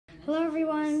Hello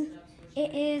everyone,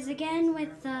 it is again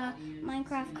with the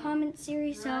Minecraft comment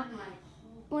series, so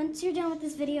once you're done with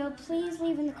this video, please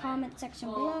leave in the comment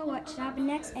section below what should happen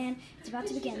next, and it's about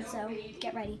to begin, so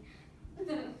get ready.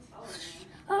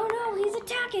 Oh no, he's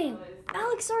attacking!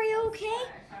 Alex, are you okay?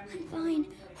 I'm fine.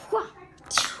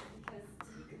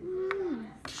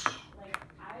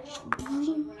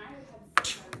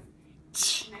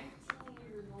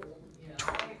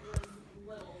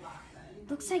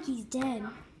 Looks like he's dead.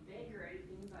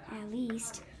 At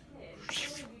least.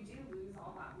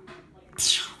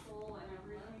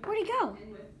 Where'd he go?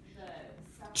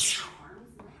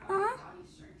 Uh-huh.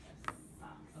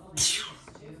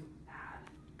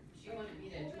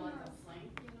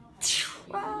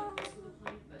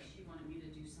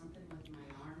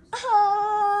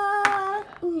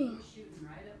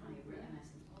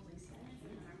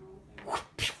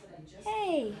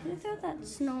 Hey, who threw that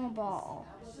snowball?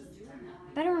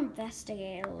 Better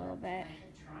investigate a little bit.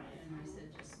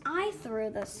 I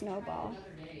threw the snowball.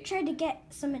 Tried to get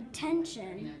some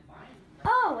attention.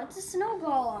 Oh, it's a snow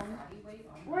golem.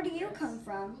 Where do you come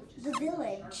from? The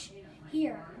village.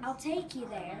 Here, I'll take you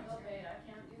there.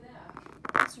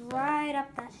 It's right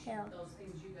up that hill.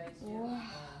 Whoa.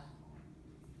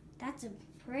 That's a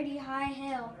pretty high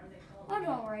hill. Oh,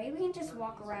 don't worry, we can just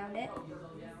walk around it.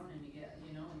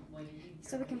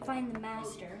 So we can find the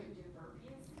master.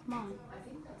 Come on.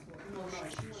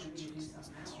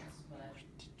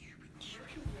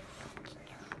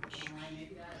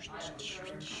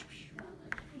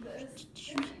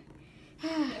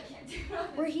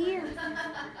 We're here.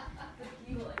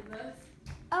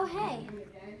 Oh, hey.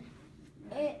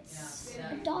 It's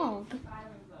a dog.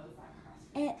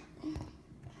 I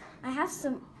have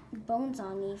some bones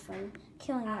on me from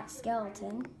killing that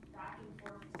skeleton.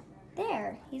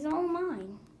 There, he's all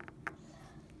mine.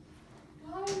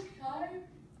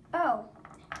 Oh,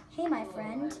 hey, my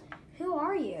friend. Who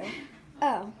are you?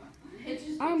 Oh,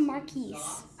 I'm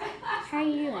Marquise. How are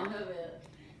you doing?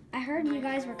 I heard you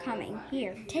guys were coming.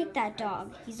 Here, take that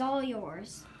dog. He's all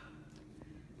yours.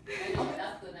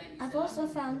 I've also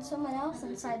found someone else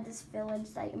inside this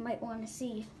village that you might want to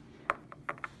see.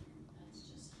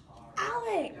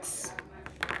 Alex!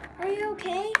 Are you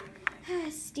okay?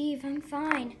 Steve, I'm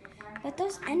fine. But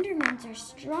those Endermans are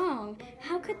strong.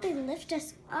 How could they lift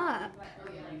us up?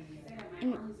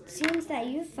 And it seems that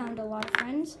you've found a lot of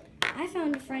friends. I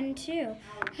found a friend too.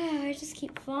 I just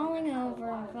keep falling over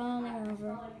and falling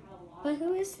over. But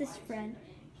who is this friend?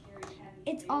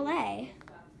 It's Ale.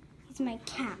 He's my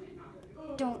cat.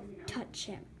 Don't touch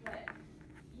him.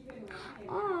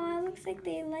 Aw, it looks like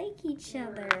they like each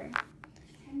other.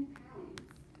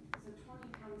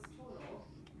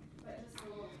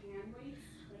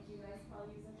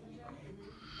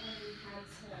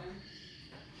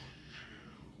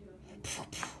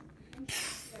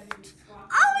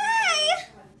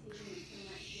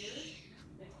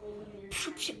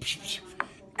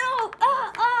 Oh,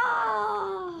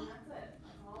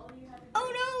 oh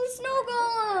no, snow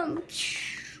golem!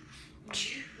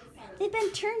 They've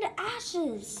been turned to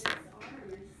ashes.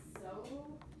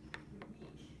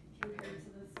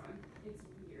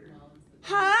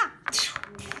 Ha!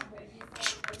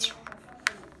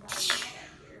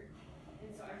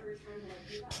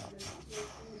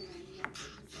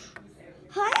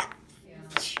 Hi.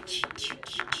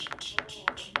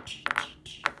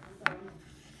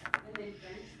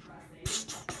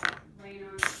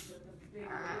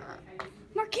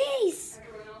 Marquise!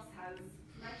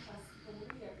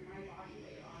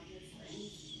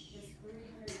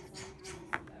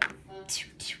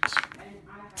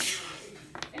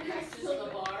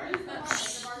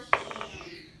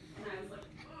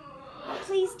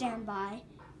 Please stand by.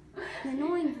 The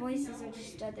annoying voices are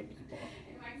just other people.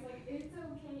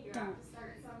 Don't.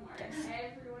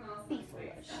 Just be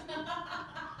foolish.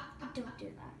 Don't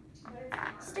do that.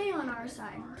 Stay on our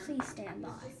side. Please stand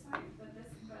by.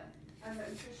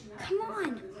 Come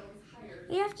on.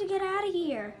 We have to get out of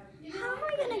here. How am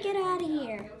I going to get out of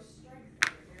here?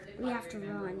 We have to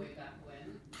run.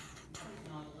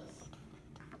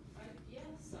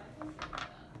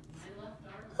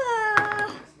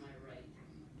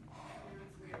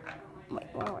 Wait.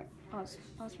 Pause.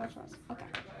 Okay.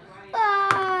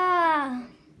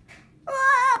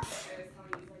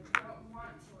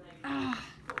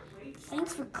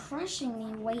 Thanks for crushing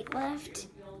me, Weightlift.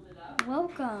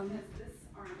 Welcome.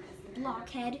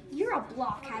 Blockhead. You're a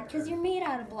blockhead because you're made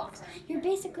out of blocks. You're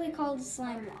basically called a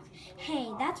slime block.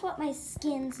 Hey, that's what my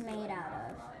skin's made out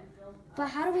of. But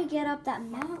how do we get up that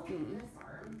mountain?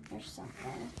 Or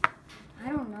something. I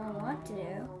don't know what to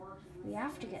do. We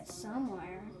have to get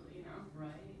somewhere.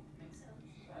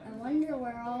 I wonder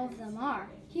where all of them are.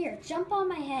 Here, jump on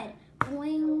my head.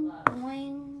 Boing,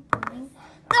 boing, boing.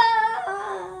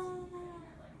 Ah!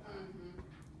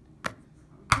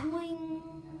 Boing.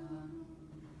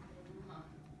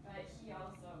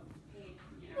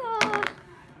 Ah!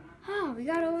 Oh, we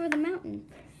got over the mountain.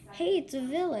 Hey, it's a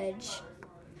village.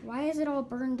 Why is it all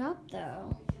burned up,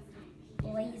 though?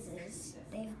 Blazes.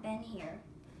 They've been here.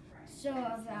 So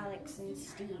have Alex and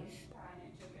Steve.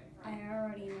 I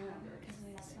already know because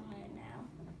I saw it now.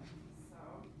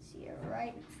 See it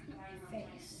right in front of my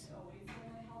face.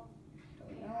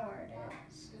 Don't know where it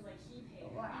is.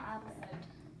 But what happened?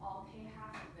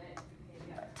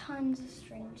 Tons of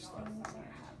strange things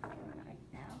are happening right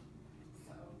now.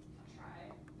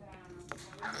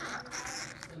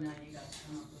 So now you got to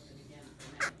come up with it again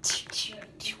for next.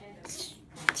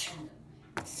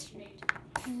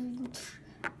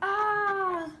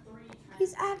 Ah!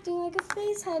 He's acting like a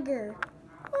face hugger.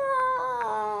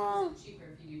 Ah! Cheaper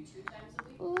if you do 2 times a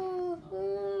week.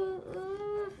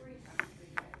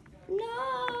 No!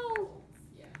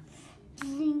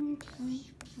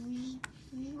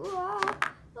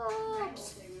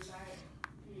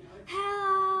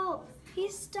 Help!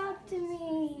 He's stuck to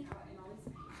me.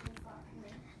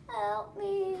 Help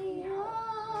me!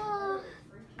 Oh,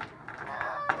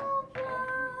 boy!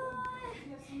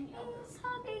 He's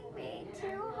hugging me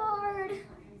too hard.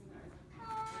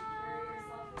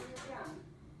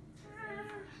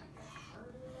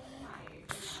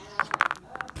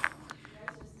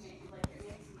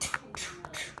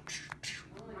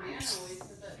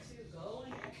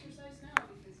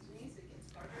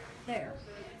 There.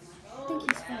 I think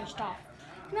he's finished off.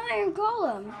 An iron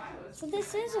golem. So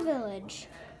this is a village.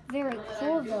 Very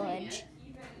cool village.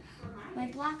 My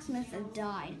blacksmith had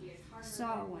died.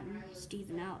 Saw when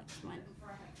Steve and Alex went.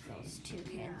 Those 2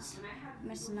 kids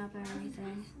messing up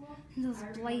everything. And those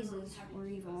blazes were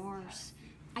even worse.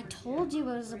 I told you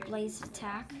it was a blaze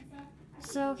attack.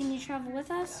 So can you travel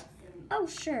with us? Oh,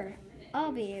 sure.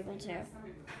 I'll be able to.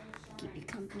 Keep you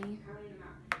company.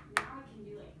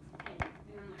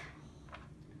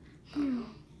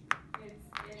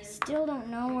 I still don't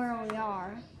know where we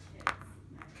are.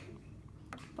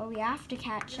 But we have to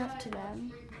catch up to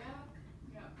them.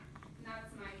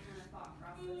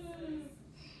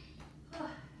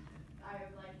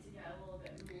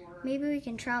 Maybe we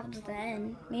can travel to the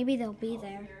end. Maybe they'll be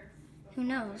there. Who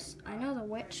knows? I know the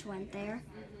witch went there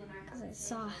because I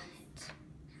saw it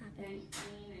happen.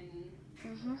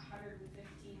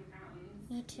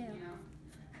 Me too.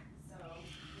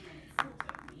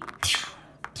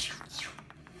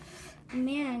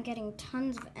 Man, I'm getting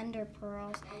tons of ender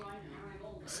pearls.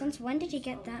 Since when did you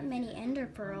get that many ender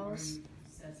pearls?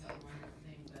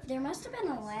 There must have been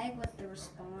a lag with the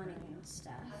respawning and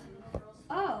stuff.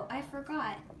 Oh, I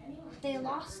forgot. They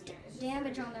lost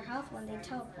damage on their health when they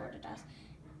teleported us.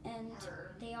 And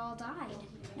they all died.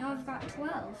 Now I've got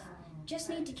 12. Just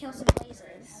need to kill some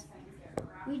blazes.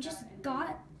 We just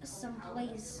got some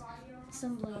blazes.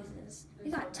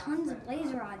 We got tons of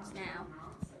blaze rods now.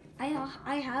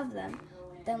 I have them.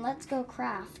 Then let's go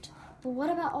craft. But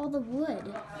what about all the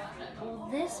wood? Well,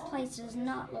 this place does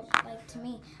not look like to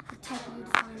me the type you'd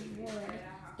find wood.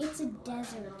 It's a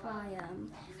desert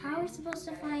biome. How are we supposed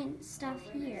to find stuff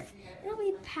here? It'll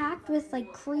be packed with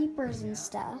like creepers and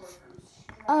stuff.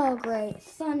 Oh, great.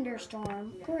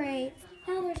 Thunderstorm. Great.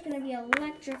 Now there's going to be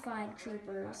electrified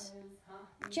creepers.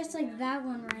 Just like that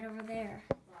one right over there.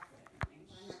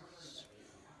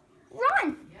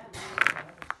 Run!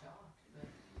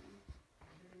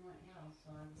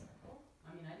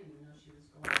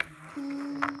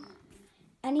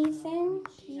 Anything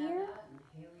here?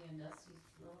 Haley and Dusty's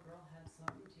little girl had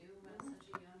something too at such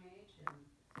a young age, and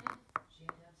she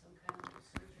had to have some kind of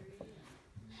surgery, and it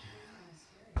was kind of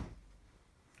scary.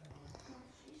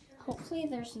 Hopefully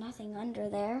there's nothing under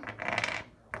there.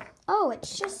 Oh,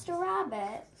 it's just a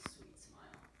rabbit. Sweet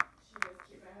smile. She was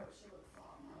cute. I hope she looks a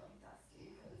lot more like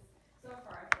Dusty, because so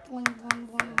far I feel Boing, boing,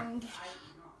 boing, boing.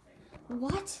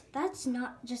 What? That's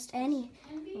not just any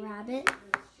rabbit.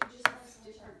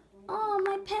 Oh,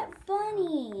 my pet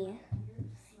bunny.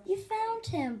 You found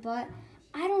him, but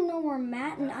I don't know where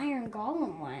Matt and Iron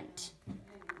Golem went.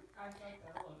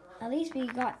 At least we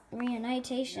got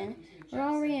reunitation. We're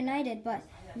all reunited, but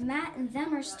Matt and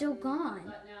them are still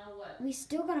gone. We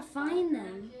still gotta find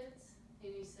them.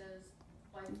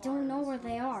 Don't know where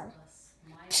they are.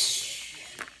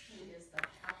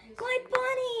 My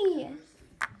bunny!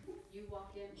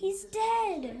 He's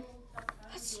dead.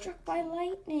 Got struck by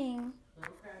lightning.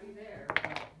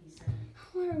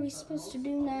 What are we supposed to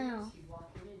do now?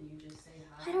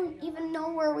 I don't even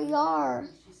know where we are.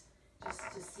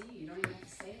 Just to see. You don't even have to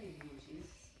say anything.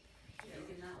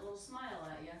 little smile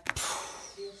at you.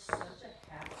 Feels such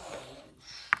a happy baby.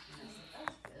 And I said,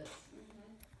 that's good.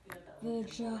 You got that little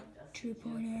Villager like Dusty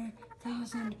 2.8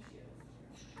 thousand.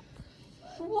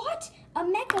 What? A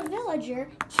mecha villager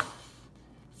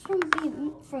from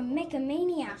Mecha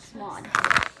Maniacs mod.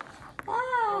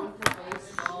 Ah! with the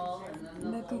baseball and then the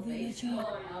Mecha little villager.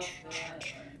 baseball outfit.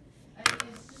 I mean,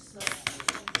 it's just so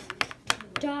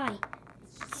cute. Die.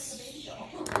 It's just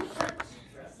like a baby doll.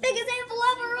 Biggest apple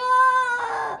ever!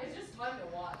 Ah! It's just fun to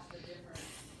watch the different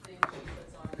things she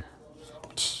puts on that little girl.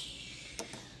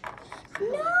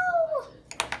 No!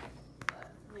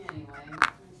 But anyway,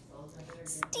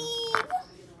 Steve!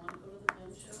 you don't want to go to the gun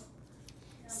show?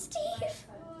 Steve!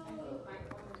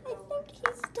 I think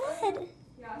he's dead.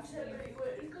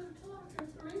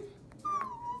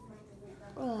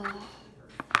 Ugh.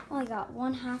 Only got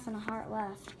 1 half and a heart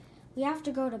left. We have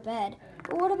to go to bed.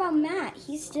 But what about Matt?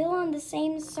 He's still on the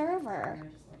same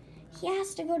server. He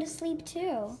has to go to sleep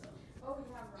too.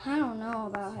 I don't know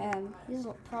about him. He's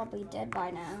probably dead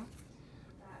by now.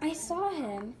 I saw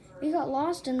him. We got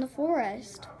lost in the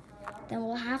forest. Then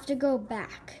we'll have to go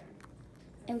back.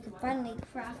 And we can finally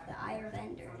craft the iron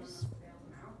benders.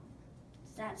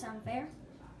 Does that sound fair?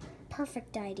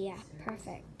 Perfect idea.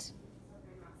 Perfect.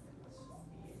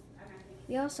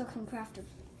 We also can craft a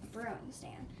brewing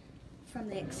stand from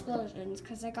the explosions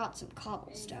because I got some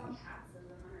cobblestone.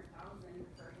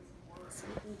 So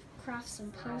we can craft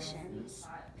some potions.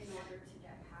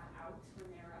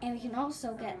 And we can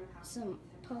also get some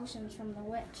potions from the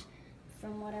witch,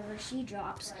 from whatever she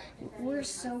drops. We're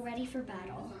so ready for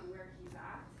battle.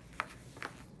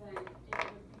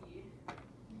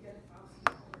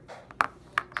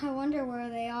 I wonder where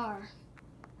they are.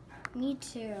 Me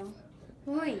too.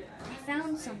 Wait, I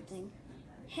found something.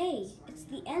 Hey, it's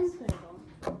the end portal.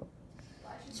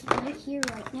 It's right here,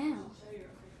 right now.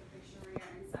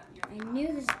 I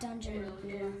knew this dungeon would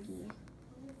be lucky.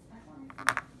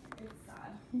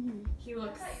 He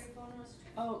looks.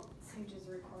 Oh, Sage is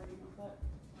recording with it.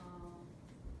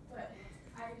 But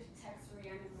I text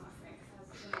Rhiannon last night because I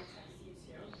was going to text you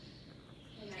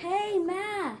too. Hey,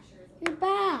 Matt, you're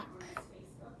back. On his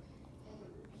Facebook,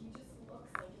 and he just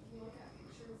looks like, if you look at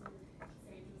pictures and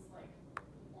Sage was like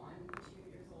 1, 2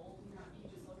 years old, you know, you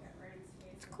just look at Ryan's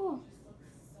face. It's cool. He just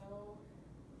looks so. I don't know.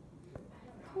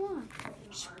 Come on.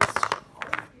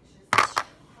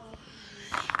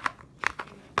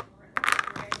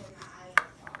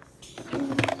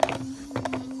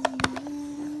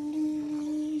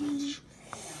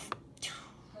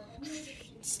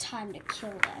 It's time to kill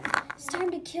them. It's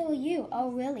time to kill you. Oh,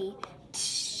 really?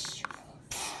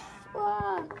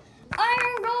 Ah,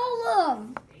 Iron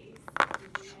Golem!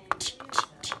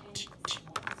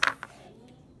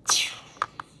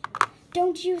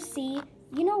 Don't you see?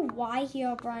 You know why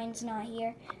Herobrine's not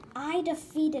here? I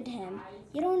defeated him.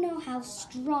 You don't know how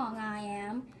strong I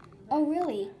am. Oh,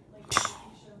 really?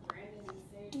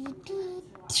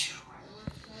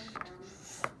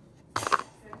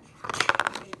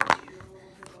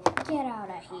 Get out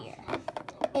of here.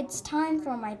 It's time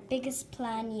for my biggest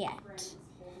plan yet.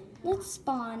 Let's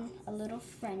spawn a little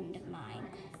friend of mine.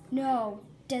 No,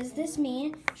 does this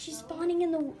mean she's spawning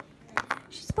in the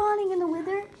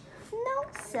wither? No,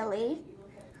 silly.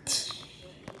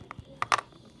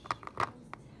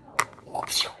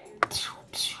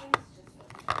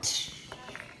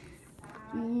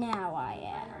 Now I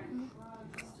am.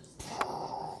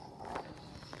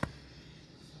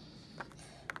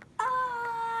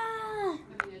 Ah!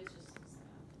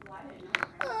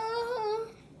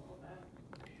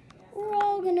 We're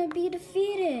all gonna be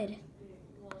defeated.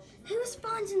 Who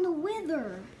spawns in the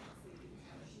wither?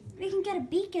 We can get a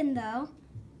beacon though.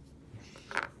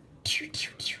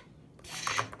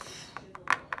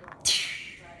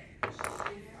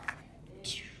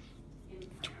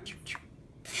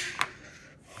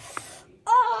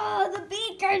 Oh, the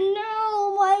beacon!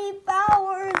 No, my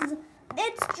powers!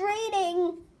 It's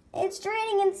draining. It's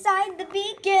draining inside the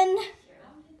beacon.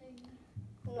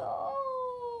 No.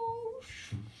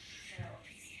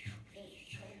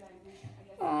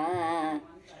 Ah.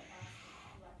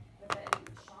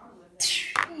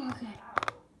 Okay.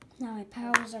 Now my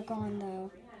powers are gone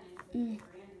though.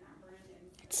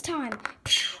 It's time.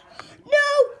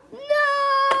 No!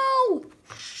 No!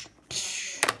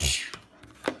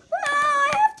 Ah,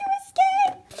 I have to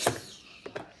escape!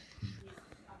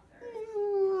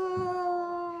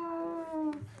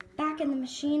 No. Back in the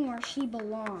machine where she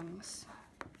belongs.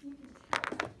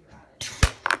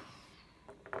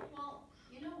 Well,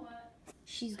 you know what?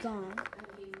 She's gone. I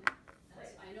mean,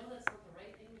 I know that's not the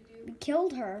right thing to do, We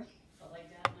killed her. but like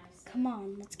Dad and I said, Come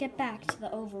on, let's get back to the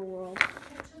overworld.